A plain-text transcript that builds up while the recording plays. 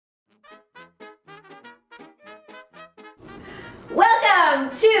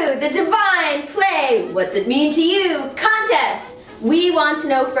Welcome to the Divine Play What's It Mean to You contest. We want to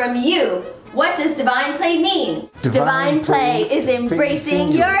know from you, what does Divine Play mean? Divine Play is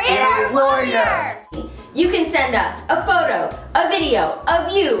embracing your inner warrior. You can send us a photo, a video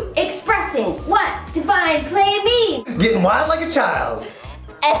of you expressing what Divine Play means. Getting wild like a child.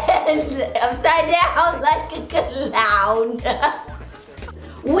 And upside down like a clown.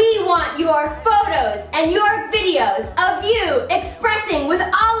 We want your photos and your videos of you expressing with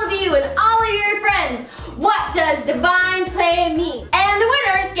all of you and all of your friends, what does Divine Play mean? And the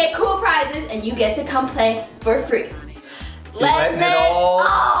winners get cool prizes and you get to come play for free. Let's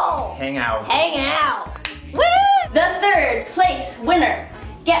all hang out. Hang out. Woo! The third place winner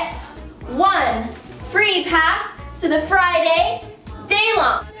gets 1 free pass to the Friday day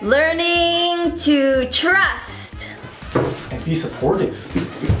long. Learning to trust. And be supportive.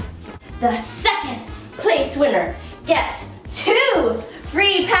 The second place winner gets 2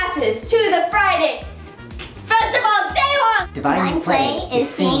 free passes to the Friday Festival Day Long. Divine Play is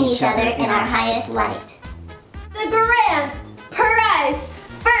seeing each other in our highest light. The grand prize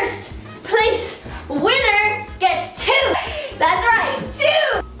first place winner gets 2. That's right,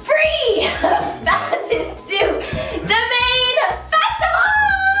 2 free passes to the main festival.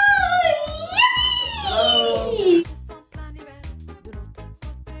 Yay!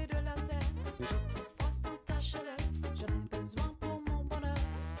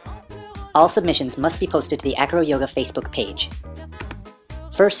 All submissions must be posted to the AcroYoga Facebook page.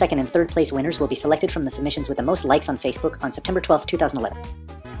 First, second, and third place winners will be selected from the submissions with the most likes on Facebook on September 12, 2011.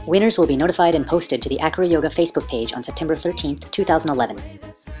 Winners will be notified and posted to the AcroYoga Facebook page on September 13, 2011.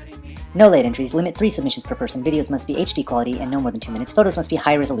 No late entries, limit 3 submissions per person, videos must be HD quality and no more than 2 minutes, photos must be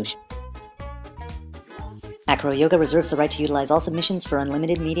high resolution. AcroYoga reserves the right to utilize all submissions for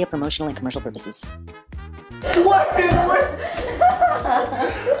unlimited media, promotional, and commercial purposes. What is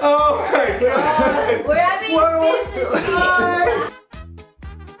Oh my God! We're having a business card.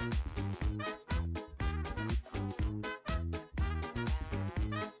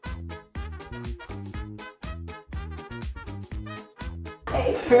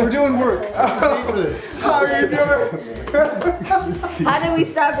 We're doing work. How are you doing? How do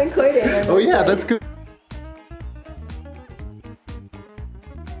we stop recording? Oh yeah, that's good.